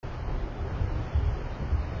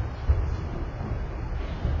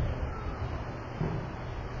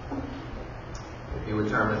would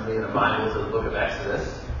turn with me in the Bible to the book of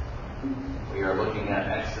Exodus. We are looking at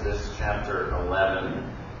Exodus chapter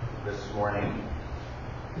 11 this morning.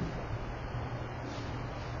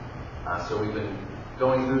 So we've been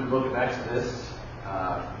going through the book of Exodus,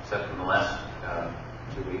 except for the last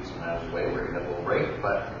 2 weeks when I was away. We're going to have a little break,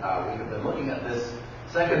 but we have been looking at this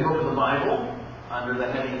second book of the Bible under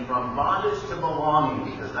the heading From Bondage to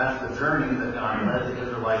Belonging, because that's the journey that God led the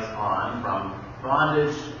Israelites on, from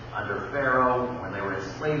bondage under Pharaoh when they were in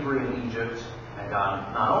slavery in Egypt, and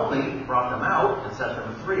God not only brought them out and set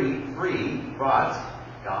them free, but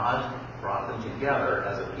God brought them together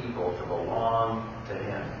as a people to belong to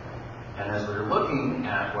Him. And as we're looking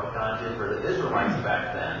at what God did for the Israelites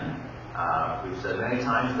back then, we've said many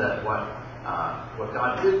times that what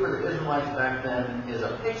God did for the Israelites back then is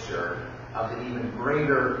a picture of the even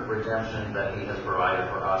greater redemption that He has provided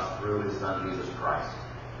for us through His Son Jesus Christ.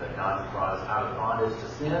 That God has brought us out of bondage to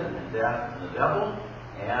sin and death and the devil,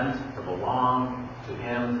 and to belong to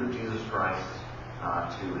Him through Jesus Christ,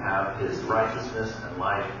 to have His righteousness and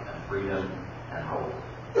life and freedom and hope.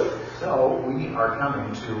 So we are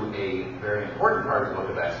coming to a very important part of the book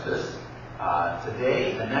of Exodus.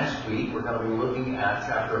 Today and next week we're going to be looking at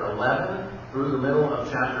chapter 11 through the middle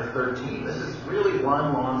of chapter 13. This is really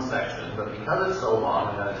one long section, but because it's so long,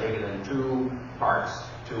 I'm going to take it in 2 parts,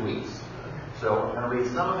 2 weeks. So I'm going to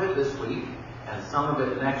read some of it this week and some of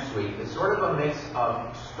it next week. It's sort of a mix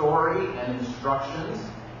of story and instructions.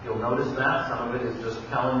 You'll notice that. Some of it is just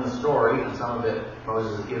telling the story, and some of it,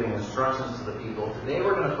 Moses is giving instructions to the people. Today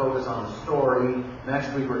we're going to focus on the story.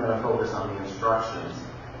 Next week we're going to focus on the instructions.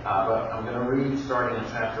 But I'm going to read starting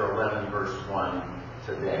in chapter 11, verse 1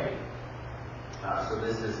 today. So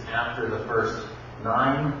this is after the first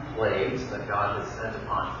 9 plagues that God had sent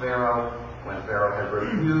upon Pharaoh, when Pharaoh had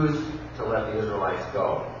refused to let the Israelites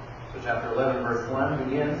go. So chapter 11, verse 1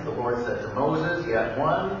 begins, the Lord said to Moses, "Yet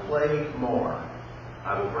one plague more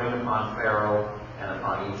I will bring upon Pharaoh and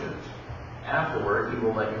upon Egypt. Afterward he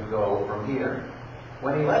will let you go from here.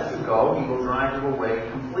 When he lets you go, he will drive you away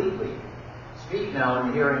completely. Speak now in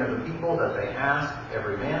the hearing of the people that they ask,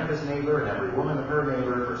 every man of his neighbor and every woman of her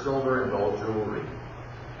neighbor, for silver and gold jewelry."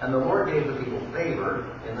 And the Lord gave the people favor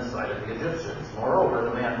in the sight of the Egyptians. Moreover,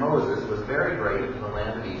 the man Moses was very great in the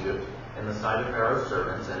land of Egypt, in the sight of Pharaoh's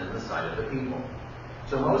servants, and in the sight of the people.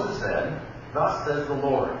 So Moses said, "Thus says the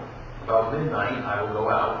Lord, about midnight I will go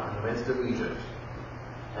out in the midst of Egypt,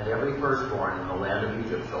 and every firstborn in the land of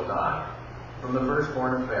Egypt shall die. From the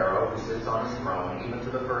firstborn of Pharaoh who sits on his throne, even to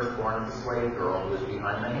the firstborn of the slave girl who is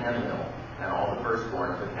behind the handmill, and all the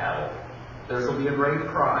firstborn of the cattle. There shall be a great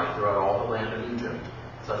cry throughout all the land of Egypt,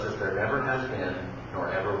 such as there never has been, nor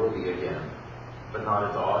ever will be again. But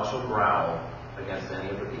not a dog shall growl against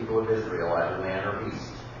any of the people of Israel, either man or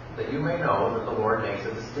beast, that you may know that the Lord makes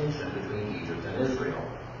a distinction between Egypt and Israel.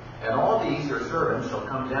 And all these your servants shall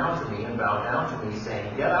come down to me and bow down to me,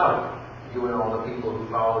 saying, Get out, you and all the people who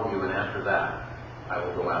follow you, and after that I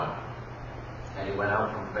will go out." And he went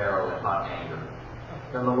out from Pharaoh in hot anger.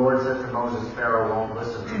 Then the Lord said to Moses, "Pharaoh won't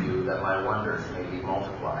listen to you, that my wonders may be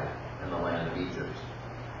multiplied in the land of Egypt."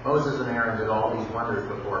 Moses and Aaron did all these wonders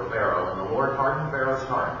before Pharaoh, and the Lord hardened Pharaoh's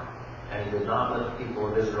heart, and he did not let the people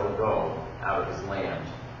of Israel go out of his land.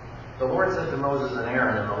 The Lord said to Moses and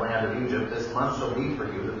Aaron in the land of Egypt, "This month shall be for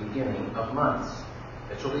you the beginning of months.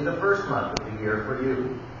 It shall be the first month of the year for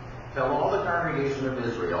you. Tell all the congregation of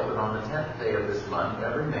Israel that on the 10th day of this month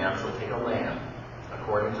every man shall take a lamb,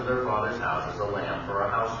 according to their father's houses, a lamb for a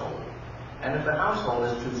household. And if the household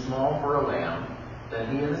is too small for a lamb, then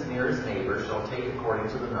he and his nearest neighbor shall take according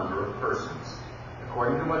to the number of persons.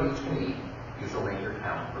 According to what each can eat, you shall make your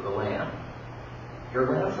count for the lamb. Your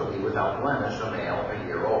lamb shall be without blemish, a male a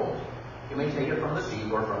year old. You may take it from the sheep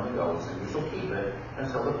or from the goats, and you shall keep it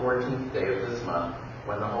until the 14th day of this month,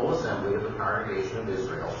 when the whole assembly of the congregation of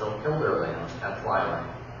Israel shall kill their lambs at twilight.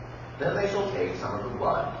 Then they shall take some of the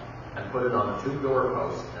blood and put it on the 2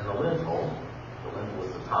 doorposts and the lintel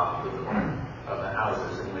is the top of the door, of the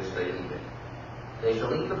houses in which they eat it. They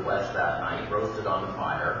shall eat the flesh that night, roasted on the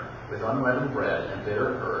fire, with unleavened bread and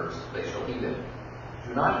bitter herbs they shall eat it.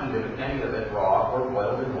 Do not eat any of it raw or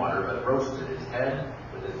boiled in water, but roasted, its head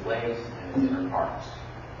with its legs and its inner parts.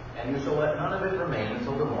 And you shall let none of it remain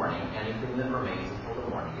until the morning. Anything that remains until the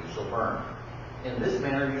morning you shall burn. In this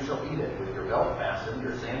manner you shall eat it, with your belt fastened,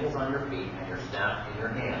 your sandals on your feet, and your staff in your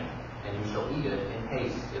hand. And you shall eat it in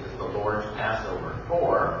haste. It is the Lord's Passover.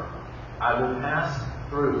 For I will pass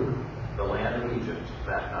through the land of Egypt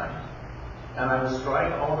that night. And I will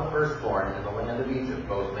strike all the firstborn in the land of Egypt,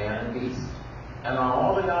 both man and beast. And on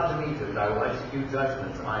all the gods of Egypt I will execute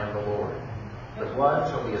judgments. I am the Lord. The blood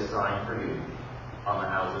shall be a sign for you on the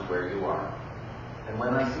houses where you are. And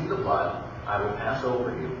when I see the blood, I will pass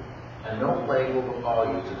over you, and no plague will befall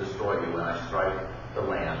you to destroy you when I strike the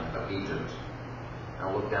land of Egypt.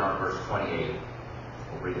 Now look down at verse 28.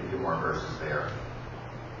 We'll read a few more verses there.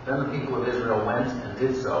 Then the people of Israel went and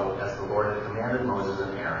did so as the Lord had commanded Moses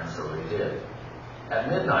and Aaron, so they did. At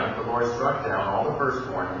midnight the Lord struck down all the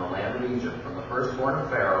firstborn in the land of Egypt, from the firstborn of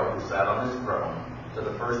Pharaoh who sat on his throne, to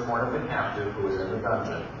the firstborn of the captive who was in the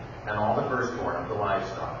dungeon, and all the firstborn of the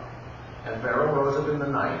livestock. And Pharaoh rose up in the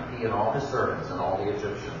night, he and all his servants and all the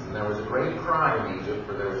Egyptians. And there was a great cry in Egypt,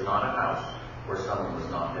 for there was not a house where someone was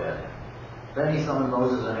not dead. Then he summoned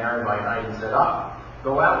Moses and Aaron by night and said, Up,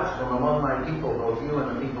 go out from among my people, both you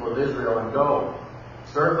and the people of Israel, and go.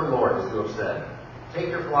 Serve the Lord, as you have said. Take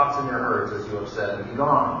your flocks and your herds, as you have said, and be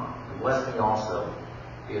gone, and bless me also.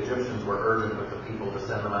 The Egyptians were urgent with the people to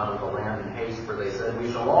send them out of the land in haste, for they said,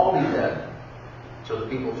 We shall all be dead. So the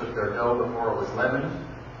people took their dough before it was leavened,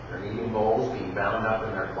 their kneading bowls being bound up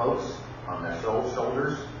in their cloaks on their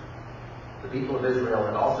shoulders. The people of Israel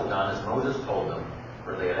had also done as Moses told them,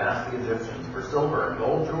 for they had asked the Egyptians for silver and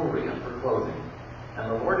gold jewelry and for clothing.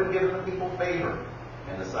 And the Lord had given the people favor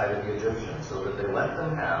in the sight of the Egyptians, so that they let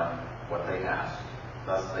them have what they asked.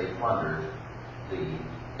 Thus they plundered the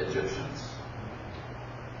Egyptians.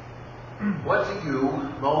 What do you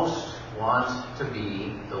most want to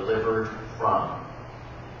be delivered from?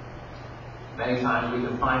 Many times we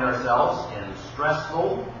can find ourselves in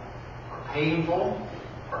stressful or painful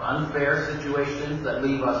or unfair situations that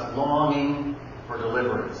leave us longing for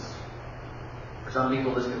deliverance. For some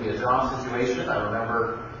people this can be a job situation. I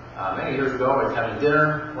remember many years ago I was having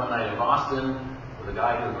dinner one night in Boston with a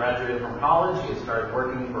guy who graduated from college. He had started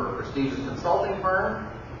working for a prestigious consulting firm.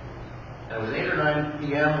 And it was 8 or 9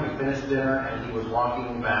 p.m. We finished dinner and he was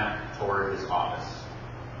walking back toward his office.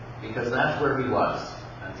 Because that's where he was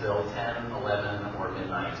until 10, 11, or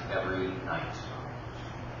midnight every night.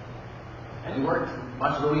 And he worked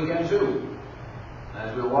much of the weekend too. And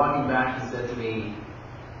as we were walking back, he said to me,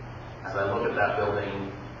 as I look at that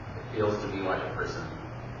building, it feels to me like a prison.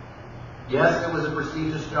 Yes, it was a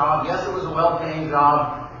prestigious job. Yes, it was a well-paying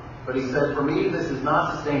job. But he said, for me, this is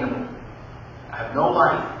not sustainable. I have no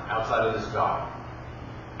life outside of this job.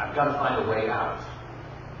 I've got to find a way out.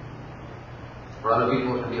 For other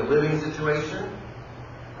people, it can be a living situation.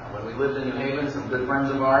 When we lived in New Haven, some good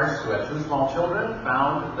friends of ours who had 2 small children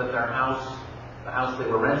found that their house, the house they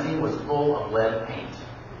were renting, was full of lead paint.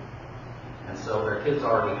 And so their kids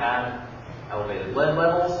already had elevated lead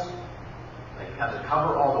levels. They had to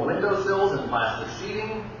cover all the windowsills in plastic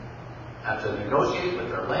sheeting, had to negotiate with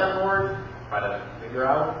their landlord, try to figure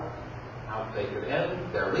out how they could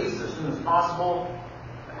end their lease as soon as possible.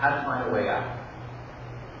 They had to find a way out.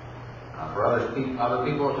 For other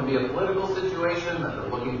people, it can be a political situation that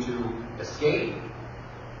they're looking to escape.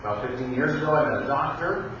 About 15 years ago, I met a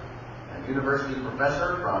doctor and university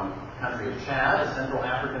professor from the country of Chad, a Central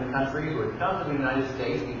African country, who had come to the United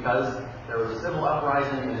States because there was a civil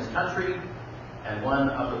uprising in his country, and one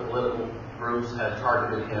of the political groups had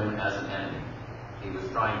targeted him as an enemy. He was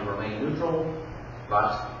trying to remain neutral,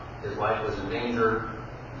 but his life was in danger,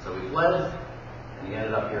 so he fled, and he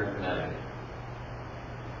ended up here in Connecticut.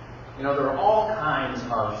 You know, there are all kinds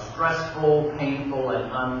of stressful, painful,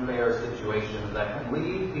 and unfair situations that can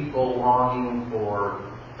leave people longing for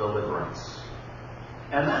deliverance.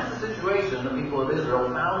 And that's the situation the people of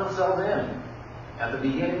Israel found themselves in at the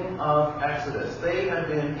beginning of Exodus. They had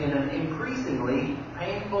been in an increasingly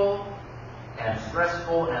painful and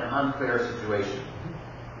stressful and unfair situation.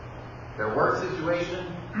 Their work situation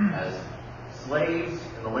as slaves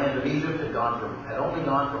in the land of Egypt had only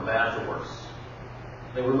gone from bad to worse.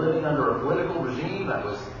 They were living under a political regime that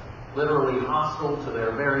was literally hostile to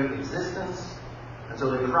their very existence. And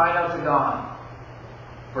so they cried out to God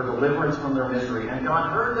for deliverance from their misery. And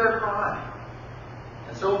God heard their cry.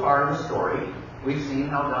 And so far in the story, we've seen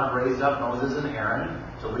how God raised up Moses and Aaron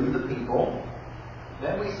to lead the people.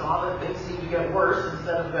 Then we saw that things seemed to get worse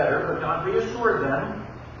instead of better, but God reassured them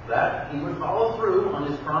that he would follow through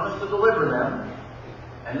on his promise to deliver them.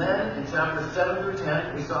 And then in chapters 7 through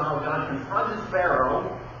 10, we saw how God confronted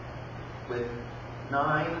Pharaoh with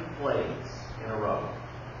 9 plagues in a row.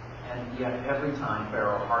 And yet every time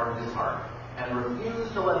Pharaoh hardened his heart and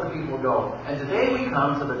refused to let the people go. And today we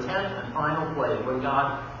come to the 10th and final plague, where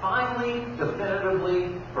God finally,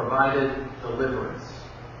 definitively provided deliverance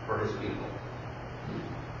for his people.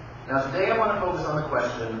 Now today I want to focus on the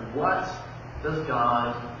question, what does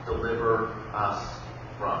God deliver us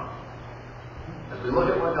from? As we look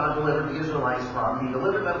at what God delivered the Israelites from, he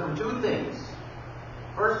delivered them from 2 things.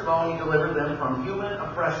 First of all, he delivered them from human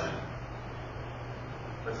oppression.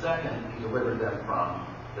 But second, he delivered them from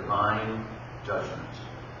divine judgment.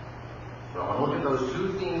 So I want to look at those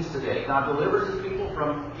two themes today. God delivers his people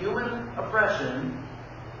from human oppression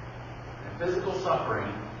and physical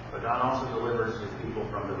suffering, but God also delivers his people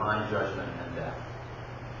from divine judgment and death.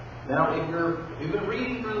 Now, if you've been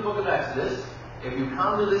reading through the book of Exodus, if you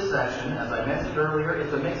come to this section, as I mentioned earlier,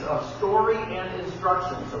 it's a mix of story and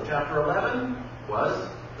instruction. So chapter 11 was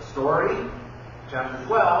the story. Chapter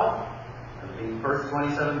 12, the first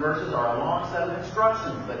 27 verses, are a long set of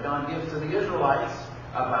instructions that God gives to the Israelites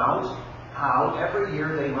about how every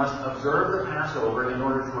year they must observe the Passover in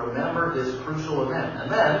order to remember this crucial event. And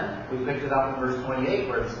then we picked it up in verse 28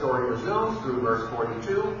 where the story resumes through verse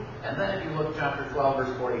 42. And then if you look chapter 12,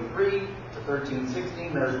 verse 43 to 13,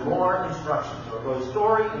 16, there's more instructions. So it goes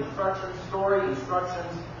story,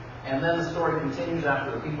 instructions, and then the story continues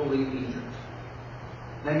after the people leave Egypt.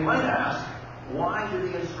 Now you might ask, why do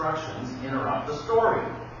the instructions interrupt the story?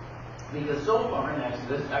 Because so far in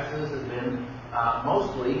Exodus has been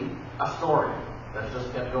mostly a story that's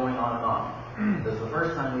just kept going on and on. This is the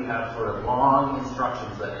first time we have sort of long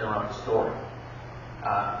instructions that interrupt the story.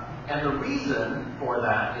 And the reason for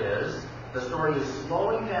that is the story is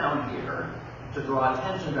slowing down here to draw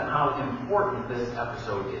attention to how important this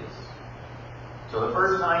episode is. So the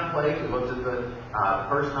first 9 plagues, we looked at the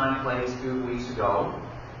first 9 plagues 2 weeks ago.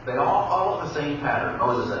 They all follow the same pattern.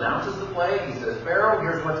 Moses announces the plague. He says, Pharaoh,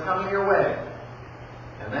 here's what's coming your way.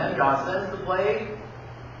 And then God sends the plague.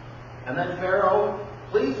 And then Pharaoh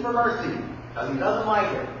pleads for mercy because he doesn't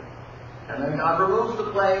like it. And then God removes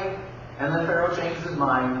the plague. And then Pharaoh changes his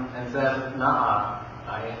mind and says, nah,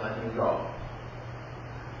 I ain't letting you go.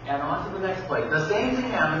 And on to the next plague. The same thing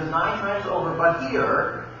happens 9 times over, but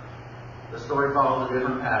here the story follows a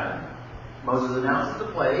different pattern. Moses announces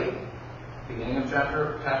the plague, beginning of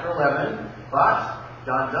chapter 11, but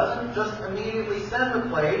God doesn't just immediately send the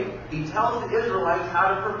plague. He tells the Israelites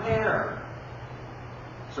how to prepare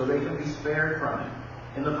so they can be spared from it.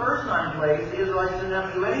 In the first 9 plagues, the Israelites didn't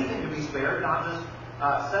have to do anything to be spared. God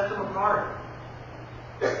just set them apart.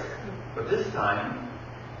 But this time,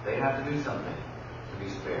 they have to do something to be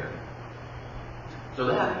spared. So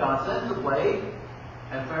then God sends the plague,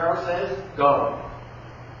 and Pharaoh says, go.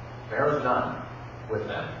 Pharaoh's done with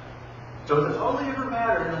them. So it's a totally different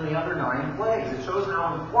pattern than the other 9 plagues. It shows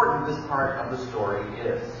how important this part of the story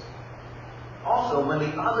is. Also, when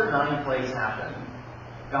the other 9 plagues happen,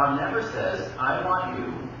 God never says, I want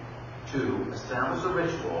you to establish a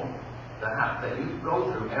ritual that you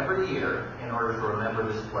go through every year in order to remember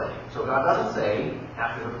this plague. So God doesn't say,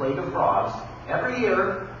 after the plague of frogs, every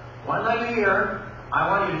year, one night a year, I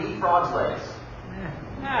want you to eat frogs' legs.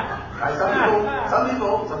 Right? Some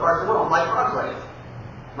people, some parts of the world, like frogs' legs.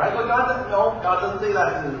 Right? But God doesn't say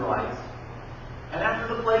that to the Israelites. And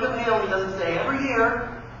after the plague of hail, he doesn't say, every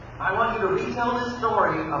year, I want you to retell this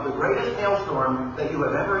story of the greatest hailstorm that you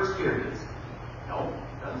have ever experienced. No,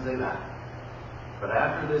 doesn't say that. But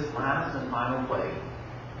after this last and final plague,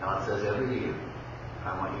 God says every year,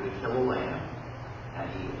 I want you to kill a lamb and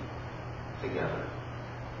eat it together.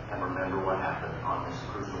 And remember what happened on this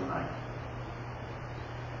crucial night.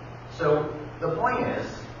 So the point is,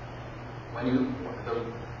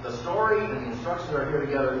 the story and the instructions are here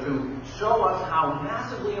together to show us how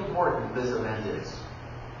massively important this event is.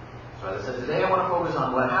 So as I said, today I want to focus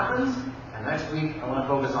on what happens, and next week I want to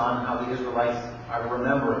focus on how the Israelites are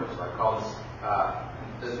remembering. So I call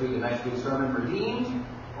this week and next week's sermon Redeemed,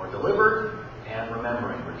 or Delivered, and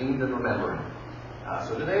Remembering. Redeemed and Remembering.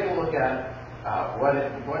 So today we'll look at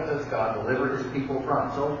what does God deliver his people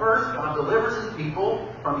from. So first, God delivers his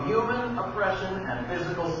people from human oppression and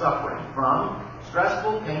physical suffering, from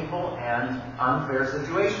stressful, painful, and unfair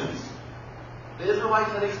situations. The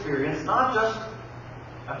Israelites had experienced not just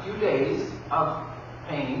a few days of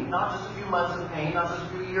pain, not just a few months of pain, not just a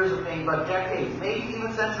few years of pain, but decades, maybe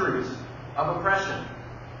even centuries of oppression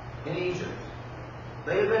in Egypt.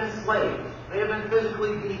 They had been enslaved. They had been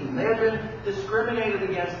physically beaten. They had been discriminated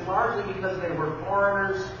against largely because they were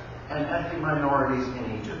foreigners and ethnic minorities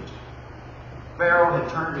in Egypt. Pharaoh had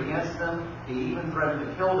turned against them. He even threatened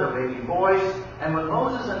to kill their baby boys. And when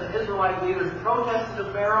Moses and the Israelite leaders protested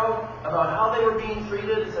to Pharaoh about how they were being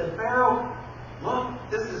treated, he said, Pharaoh, look,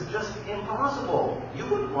 this is just impossible. You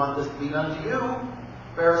wouldn't want this to be done to you.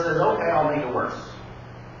 Pharaoh says, okay, I'll make it worse.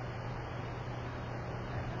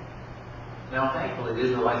 Now, thankfully, the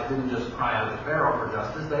Israelites didn't just cry out to Pharaoh for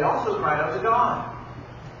justice. They also cried out to God.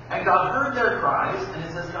 And God heard their cries, and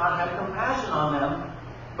it says God had compassion on them.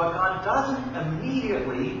 But God doesn't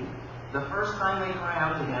immediately, the first time they cry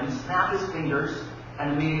out to him, snap his fingers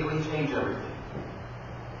and immediately change everything.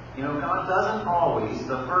 You know, God doesn't always,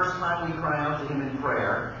 the first time we cry out to Him in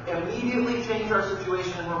prayer, immediately change our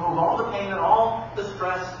situation and remove all the pain and all the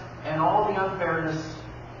stress and all the unfairness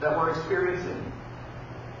that we're experiencing.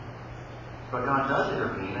 But God does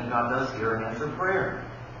intervene, and God does hear and answer prayer.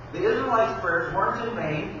 The Israelites' prayers weren't in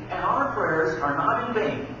vain, and our prayers are not in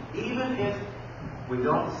vain, even if we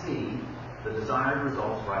don't see the desired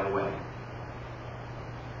results right away.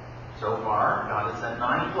 So far, God has sent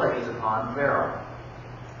 9 plagues upon Pharaoh,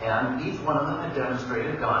 and each one of them had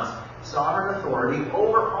demonstrated God's sovereign authority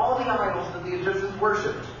over all the idols that the Egyptians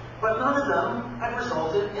worshipped. But none of them had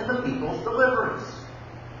resulted in the people's deliverance.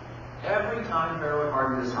 Every time Pharaoh had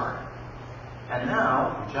hardened his heart. And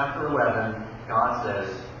now, in chapter 11, God says,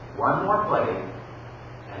 one more plague,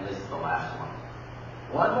 and this is the last one.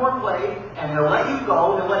 One more plague, and He'll let you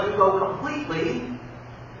go. He'll let you go completely.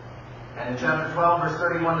 And in chapter 12, verse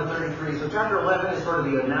 31 to 33, so chapter 11 is sort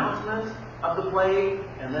of the announcement of the plague,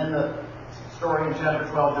 and then the story in chapter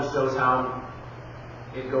 12 just shows how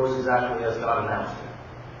it goes exactly as God announced it.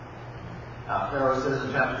 Pharaoh says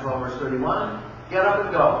in chapter 12, verse 31, get up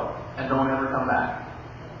and go, and don't ever come back.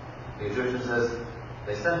 The Egyptian says,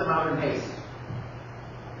 they sent them out in haste.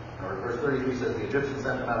 Or verse 33 says, the Egyptians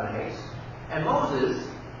sent them out in haste. And Moses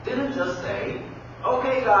didn't just say,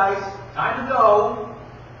 okay guys, time to go.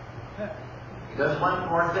 He does one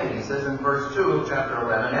more thing. He says in verse 2 of chapter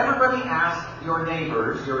 11, everybody ask your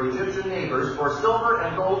neighbors, your Egyptian neighbors, for silver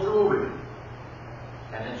and gold jewelry.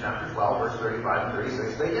 And in chapter 12, verse 35 and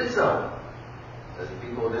 36, they did so. As the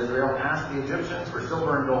people of Israel asked the Egyptians for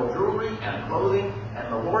silver and gold jewelry and clothing,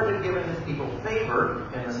 and the Lord had given His people favor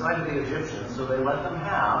in the sight of the Egyptians, so they let them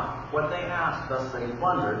have what they asked. Thus they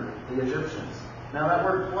plundered the Egyptians. Now that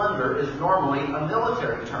word plunder is normally a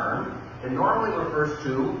military term. It normally refers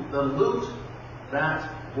to the loot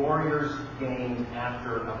that warriors gained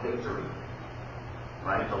after a victory.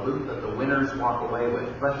 Right? The loot that the winners walk away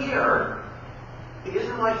with. But here, the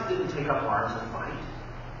Israelites didn't take up arms and fight.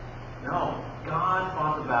 No. God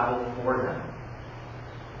fought the battle for them.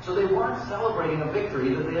 So they weren't celebrating a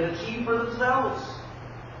victory that they had achieved for themselves.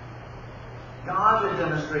 God had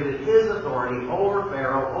demonstrated His authority over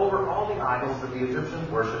Pharaoh, over all the idols that the Egyptians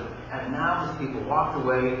worshipped, and now His people walked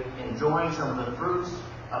away enjoying some of the fruits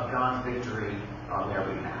of God's victory on their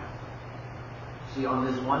behalf. See, on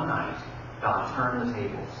this one night, God turned the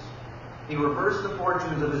tables. He reversed the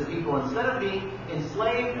fortunes of His people. Instead of being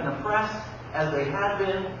enslaved and oppressed as they had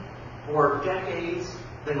been for decades,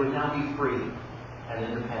 they would now be free and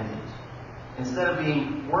independent. Instead of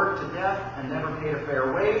being worked to death and never paid a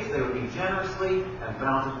fair wage, they would be generously and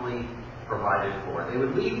bountifully provided for. They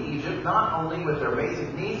would leave Egypt not only with their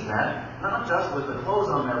basic needs met, not just with the clothes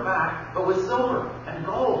on their back, but with silver and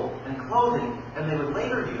gold and clothing. And they would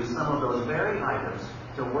later use some of those very items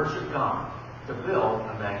to worship God, to build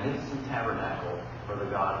a magnificent tabernacle for the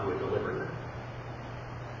God who had delivered them.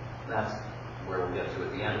 That's where we'll get to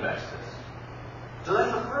at the end of Exodus. So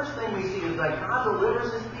that's the first thing we see, is that God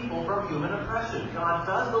delivers His people from human oppression. God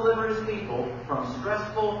does deliver His people from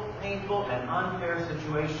stressful, painful, and unfair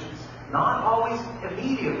situations. Not always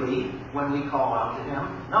immediately when we call out to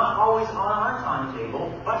Him, not always on our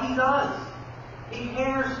timetable, but He does. He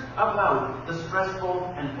cares about the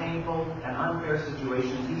stressful and painful and unfair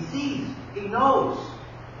situations He sees, He knows,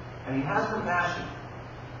 and He has compassion.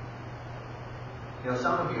 You know,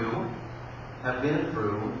 some of you have been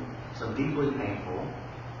through some deeply painful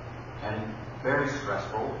and very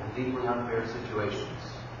stressful and deeply unfair situations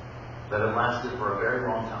that have lasted for a very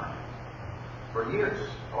long time, for years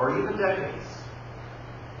or even decades.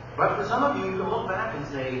 But for some of you, you can look back and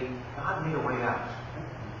say, God made a way out,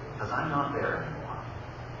 because I'm not there anymore.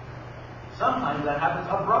 Sometimes that happens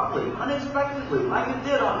abruptly, unexpectedly, like it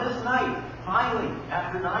did on this night. Finally,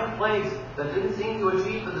 after 9 plagues that didn't seem to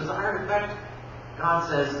achieve the desired effect, God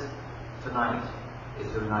says, tonight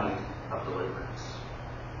is your night of deliverance.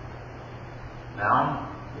 Now,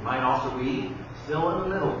 you might also be still in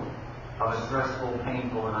the middle of a stressful,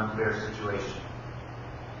 painful, and unfair situation,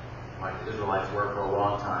 like the Israelites were for a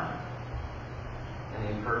long time. And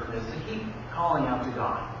the encouragement is to keep calling out to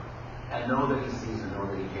God and know that He sees and know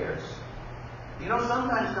that He cares. You know,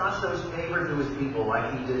 sometimes God shows favor to His people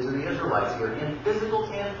like He did to the Israelites here in physical,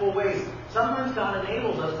 tangible ways. Sometimes God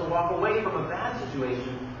enables us to walk away from a bad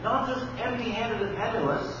situation, not just empty-handed and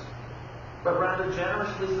penniless, but rather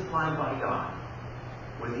generously supplied by God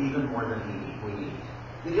with even more than we need.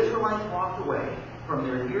 The Israelites walked away from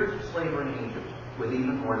their years of slavery in Egypt with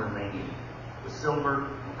even more than they needed, with silver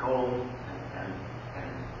and gold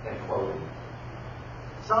and clothing.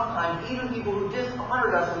 Sometimes even people who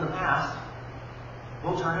dishonored us in the past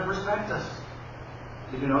will turn and respect us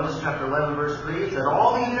If you notice chapter 11, verse 3, it said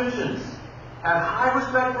all the Egyptians had high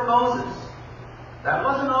respect for Moses. That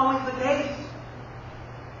wasn't always the case.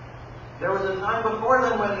 There was a time before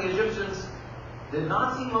then when the Egyptians did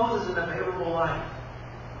not see Moses in a favorable light.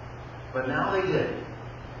 But now they did.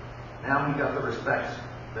 Now he got the respect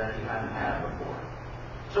that he hadn't had before.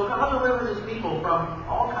 So God delivers his people from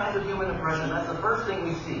all kinds of human oppression. That's the first thing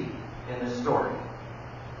we see in this story.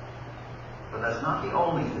 But that's not the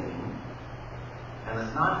only thing. And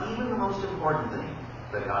it's not even the most important thing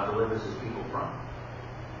that God delivers his people from.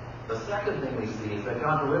 The second thing we see is that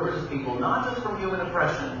God delivers his people not just from human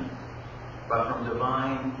oppression, but from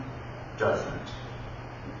divine judgment.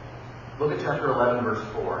 Look at chapter 11, verse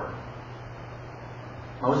 4.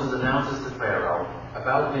 Moses announces to Pharaoh,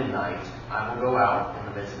 about midnight, I will go out in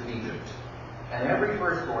the midst of Egypt, and every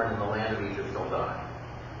firstborn in the land of Egypt shall die.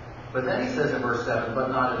 But then he says in verse 7, but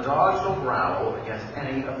not a dog shall growl against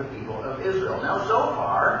any of the people of Israel. Now, so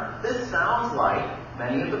far, this sounds like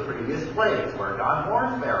many of the previous plagues, where God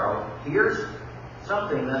warns Pharaoh, here's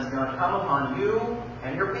something that's going to come upon you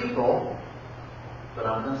and your people, but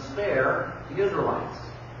I'm going to spare the Israelites.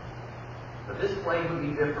 But this plague would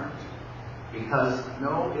be different, because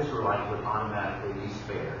no Israelite would automatically be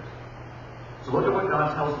spared. So look at what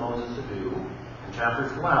God tells Moses to do in chapter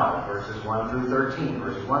 12, verses 1 through 13.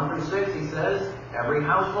 Verses 1 through 6, he says, every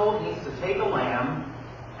household needs to take a lamb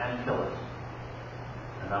and kill it.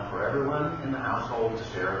 Enough for everyone in the household to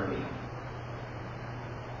share the meal.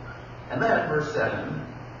 And then, verse 7,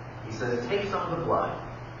 he says, take some of the blood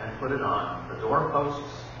and put it on the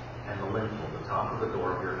doorposts and the lintel, the top of the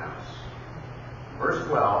door of your house. Verse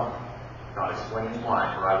 12, God explains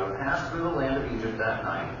why. For I will pass through the land of Egypt that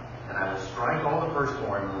night, and I will strike all the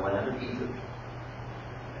firstborn in the land of Egypt,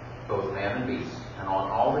 both man and beast, and on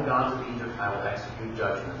all the gods of Egypt I will execute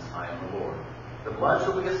judgments. I am the Lord. The blood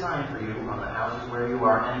shall be a sign for you on the houses where you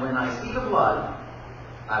are, and when I see the blood,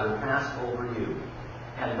 I will pass over you,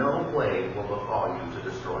 and no plague will befall you to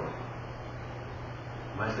destroy you.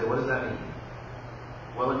 You might say, what does that mean?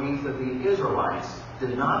 Well, it means that the Israelites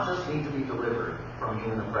did not just need to be delivered from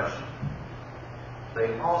human oppression.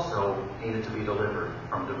 They also needed to be delivered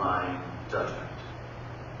from divine judgment.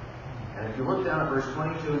 And if you look down at verse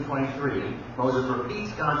 22 and 23, Moses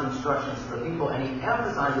repeats God's instructions to the people, and he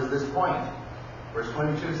emphasizes this point. Verse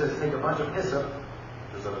 22 says, take a bunch of hyssop,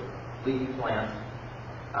 which is a leafy plant,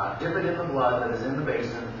 dip it in the blood that is in the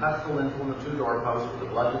basin, touch the lintel and the two doorposts with the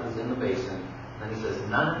blood that is in the basin. Then he says,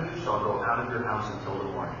 none of you shall go out of your house until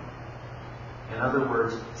the morning. In other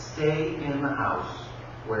words, stay in the house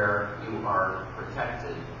where you are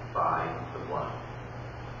protected by the blood.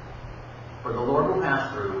 For the Lord will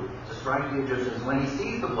pass through to strike the Egyptians. When he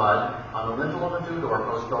sees the blood on the lintel of the two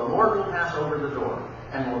doorposts, the Lord will pass over the door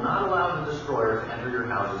and will not allow the destroyer to enter your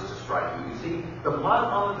houses to strike you. You see, the blood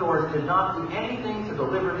on the doors did not do anything to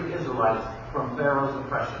deliver the Israelites from Pharaoh's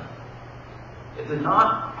oppression. It did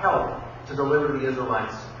not help to deliver the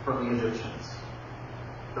Israelites from the Egyptians.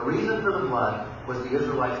 The reason for the blood was the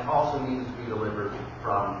Israelites also needed to be delivered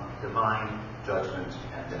from divine judgment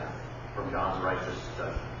and death, from God's righteous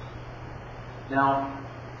judgment. Now,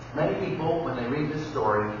 many people, when they read this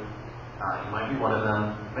story, you might be one of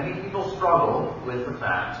them, many people struggle with the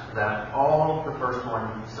fact that all the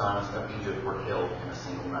firstborn sons of Egypt were killed in a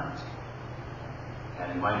single night.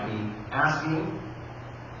 And you might be asking,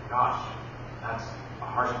 gosh, that's a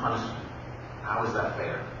harsh punishment. How is that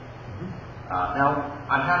fair? Now,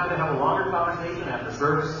 I'm happy to have a longer conversation after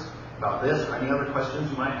service about this or any other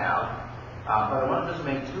questions you might have, but I want to just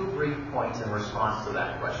make two brief points in response to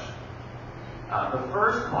that question. The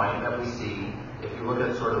first point that we see, if you look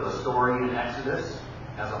at sort of the story in Exodus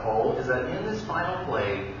as a whole, is that in this final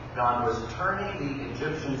plague, God was turning the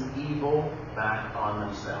Egyptians' evil back on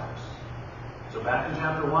themselves. So back in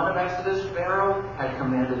chapter 1 of Exodus, Pharaoh had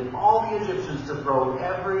commanded all the Egyptians to throw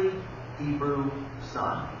every Hebrew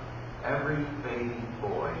son, every baby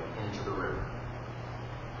boy, into the river.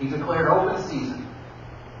 He declared open season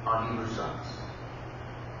on Hebrew sons.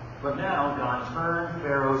 But now God turned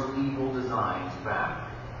Pharaoh's evil designs back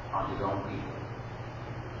on his own people.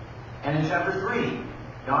 And in chapter 3,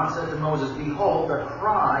 God said to Moses, behold, the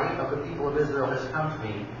cry of the people of Israel has come to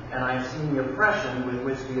me, and I have seen the oppression with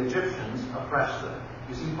which the Egyptians oppressed them.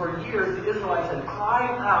 You see, for years the Israelites had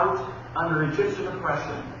cried out under Egyptian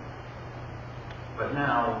oppression. But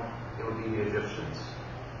now it would be the Egyptians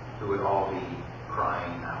who would all be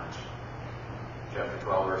crying out. Chapter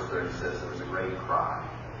 12, verse 30 says, there was a great cry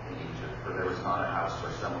in Egypt, for there was not a house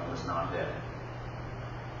where someone was not dead.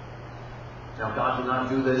 Now, God did not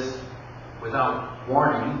do this without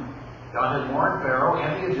warning. God had warned Pharaoh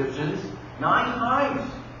and the Egyptians 9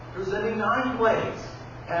 times through sending 9 plagues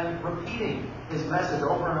and repeating his message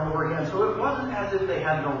over and over again. So it wasn't as if they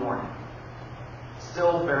had no warning.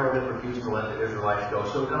 Still, Pharaoh had refused to let the Israelites go.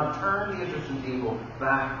 So God turned the Egyptian people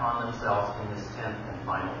back on themselves in this 10th and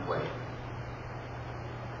final way.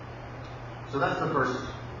 So that's the first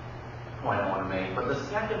point I want to make. But the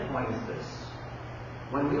second point is this.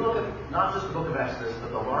 When we look at not just the book of Exodus,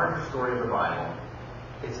 but the larger story of the Bible,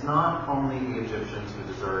 it's not only the Egyptians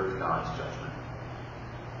who deserved God's judgment.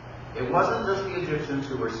 It wasn't just the Egyptians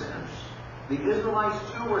who were sinners. The Israelites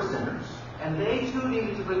too were sinners. And they too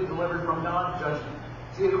needed to be delivered from God's judgment.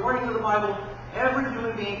 See, according to the Bible, every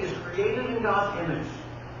human being is created in God's image.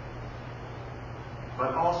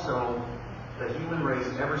 But also, the human race,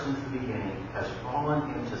 ever since the beginning, has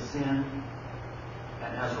fallen into sin.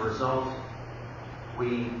 And as a result,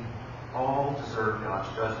 we all deserve God's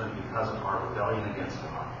judgment because of our rebellion against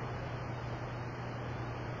God.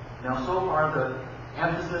 Now, so far, the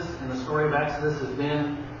emphasis in the story of Exodus has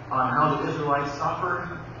been on how the Israelites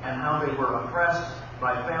suffered and how they were oppressed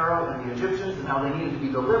by Pharaoh and the Egyptians and how they needed to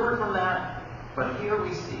be delivered from that. But here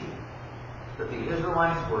we see that the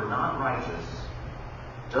Israelites were not righteous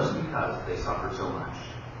just because they suffered so much.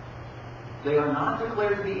 They are not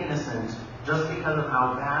declared to be innocent just because of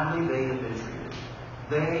how badly they have been treated.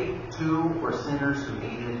 They, too, were sinners who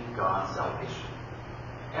needed God's salvation.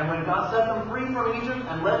 And when God set them free from Egypt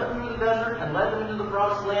and led them through the desert and led them into the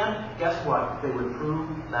promised land, guess what? They would prove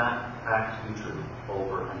that fact to be true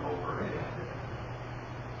over and over again.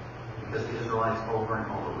 Because the Israelites over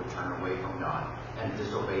and over would turn away from God and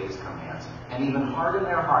disobey His commands and even harden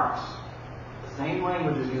their hearts. The same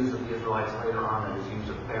language is used of the Israelites later on that is used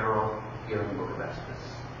of Pharaoh here in the book of Exodus.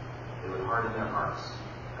 They would harden their hearts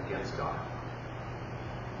against God.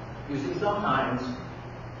 You see, sometimes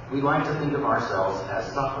we like to think of ourselves as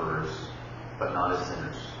sufferers, but not as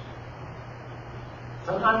sinners.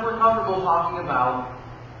 Sometimes we're comfortable talking about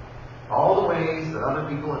all the ways that other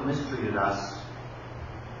people have mistreated us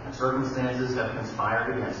and circumstances have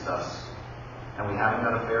conspired against us, and we haven't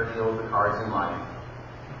got a fair deal of the cards in life,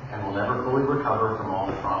 and we'll never fully recover from all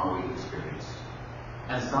the trauma we've experienced.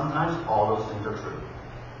 And sometimes all those things are true.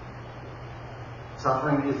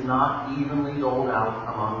 Suffering is not evenly doled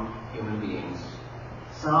out among human beings.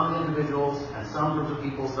 Some individuals and some groups of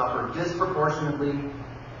people suffer disproportionately,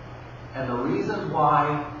 and the reasons why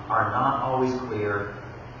are not always clear,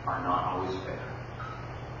 are not always fair.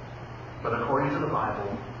 But according to the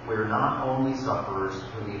Bible, we're not only sufferers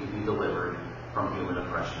who need to be delivered from human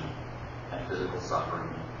oppression and physical suffering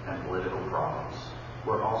and political problems.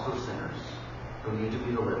 We're also sinners who need to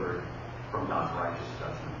be delivered from God's righteous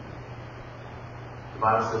judgment. The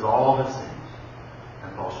Bible says all have sinned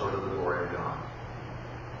and fall short of the glory of God.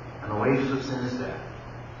 And the wages of sin is death.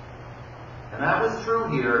 And that was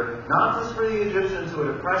true here, not just for the Egyptians who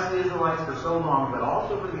had oppressed the Israelites for so long, but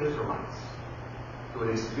also for the Israelites who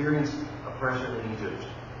had experienced oppression in Egypt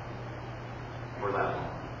for that long.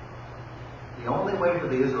 The only way for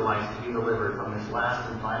the Israelites to be delivered from this last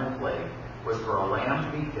and final plague was for a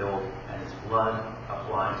lamb to be killed and its blood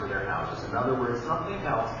applied to their houses. In other words, something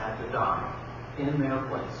else had to die in their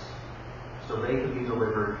place so they could be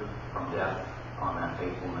delivered from death on that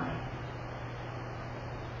fateful night.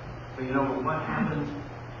 But you know, what happened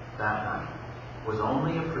that night was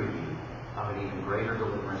only a preview of an even greater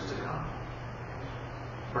deliverance to come.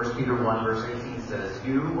 1 Peter 1 verse 18 says,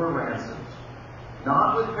 "You were ransomed,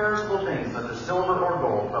 not with perishable things such as silver or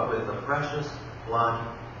gold, but with the precious blood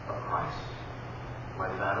of Christ,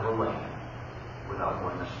 like that of a lamb, without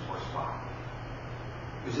blemish or spot."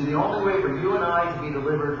 You see, the only way for you and I to be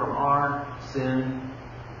delivered from our sin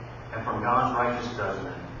and from God's righteous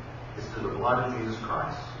judgment is through the blood of Jesus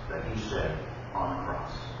Christ that He shed on the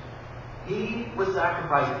cross. He was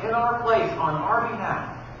sacrificed in our place on our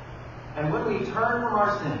behalf. And when we turn from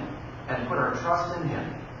our sin and put our trust in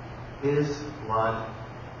Him, His blood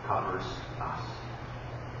covers us.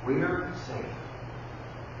 We're safe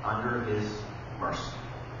under His mercy.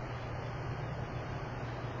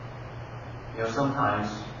 You know, sometimes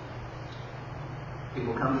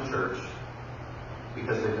people come to church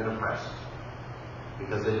because they've been oppressed,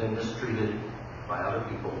 because they've been mistreated by other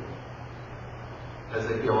people, because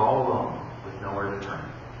they feel all alone with nowhere to turn.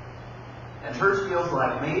 And church feels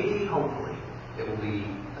like maybe, hopefully, it will be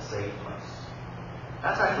a safe place.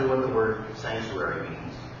 That's actually what the word sanctuary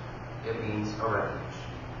means. It means a refuge.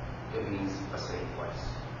 It means a safe place.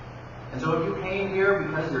 And so if you came here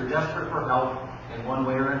because you're desperate for help in one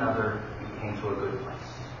way or another, you came to a good place.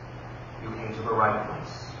 You came to the right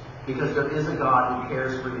place. Because there is a God who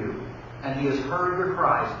cares for you. And He has heard your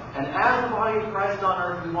cries. And as the body of Christ on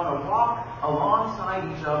earth, we want to walk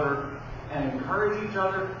alongside each other and encourage each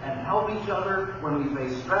other and help each other when we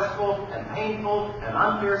face stressful and painful and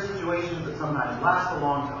unfair situations that sometimes last a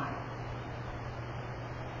long time.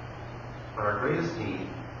 But our greatest need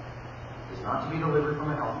is not to be delivered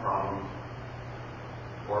from a health problem,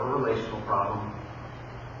 or a relational problem,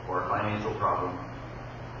 or a financial problem,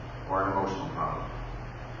 or an emotional problem.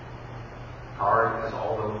 Hard as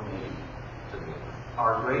all those may be to deal with.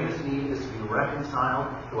 Our greatest need is to be reconciled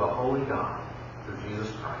to a holy God through Jesus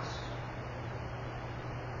Christ.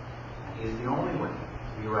 And He is the only way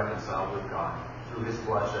to be reconciled with God through His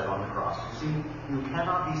blood shed on the cross. You see, you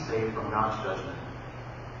cannot be saved from God's judgment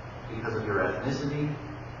because of your ethnicity,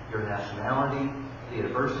 your nationality, the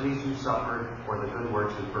adversities you suffered, or the good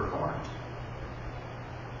works you performed.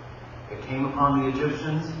 It came upon the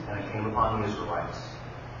Egyptians, and it came upon the Israelites.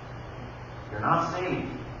 You're not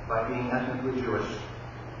saved by being ethnically Jewish.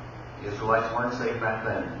 The Israelites weren't saved back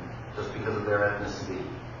then just because of their ethnicity.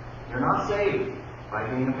 You're not saved by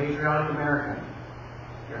being a patriotic American.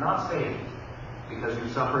 You're not saved because you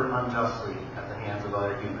suffered unjustly at the hands of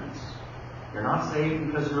other humans. You're not saved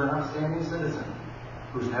because you're an upstanding citizen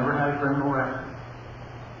who's never had a criminal record.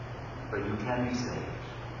 But you can be saved.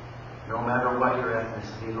 No matter what your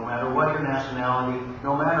ethnicity, no matter what your nationality,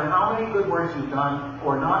 no matter how many good works you've done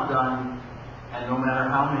or not done, and no matter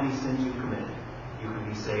how many sins you've committed, you can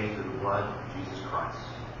be saved through the blood of Jesus Christ.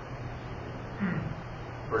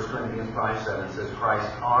 1 Corinthians 5:7 says, Christ,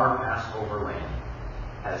 our Passover lamb,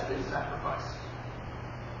 has been sacrificed.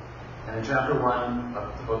 And in chapter 1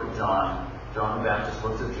 of the book of John, John the Baptist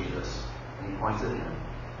looks at Jesus, and he points at him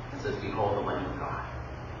and says, Behold the Lamb of God,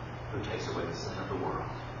 who takes away the sin of the world.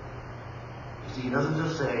 You see, he doesn't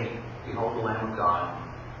just say, Behold the Lamb of God,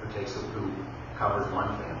 who covers one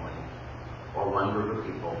family, or one group of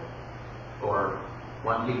people, or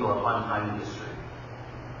one people at one time in history,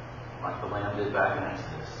 like the Lamb did back in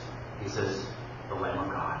Exodus. He says, the Lamb of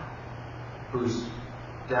God, whose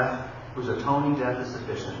atoning death is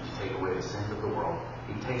sufficient to take away the sins of the world.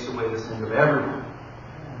 He takes away the sins of everyone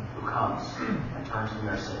who comes and turns from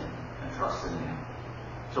their sin and trusts in Him.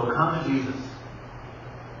 So come to Jesus,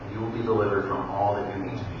 and you will be delivered from all that you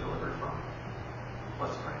need to be delivered from.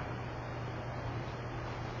 Let's pray.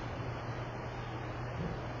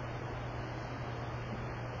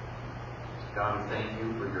 God, we thank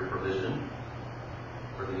you for your provision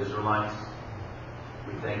for the Israelites.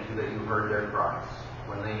 We thank you that you heard their cries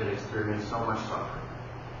when they had experienced so much suffering.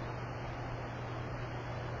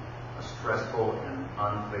 A stressful and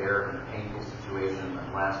unfair and painful situation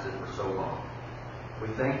that lasted for so long. We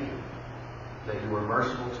thank you that you were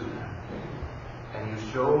merciful to them, and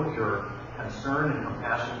you showed your concern and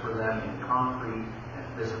compassion for them in concrete and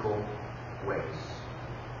physical ways.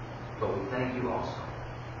 But we thank you also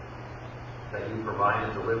that you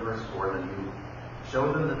provided deliverance for them. You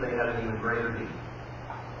showed them that they had an even greater need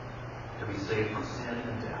to be saved from sin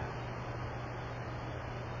and death.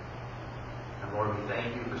 And Lord, we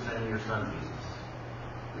thank you for sending your Son, Jesus.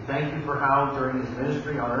 We thank you for how during his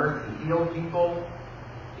ministry on earth he healed people,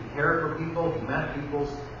 he cared for people, he met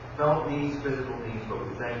people's felt needs, physical needs, but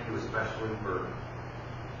we thank you especially for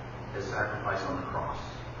his sacrifice on the cross.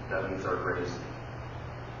 That means our greatest need.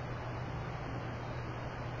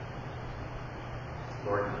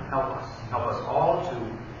 Lord, help us. Help us all to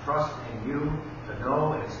trust in you, to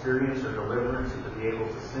know and experience your deliverance, and to be able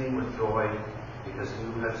to sing with joy because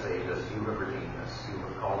you have saved us, you have redeemed us, you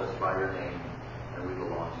have called us by your name, and we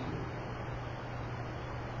belong to you.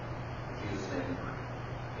 In Jesus' name we pray.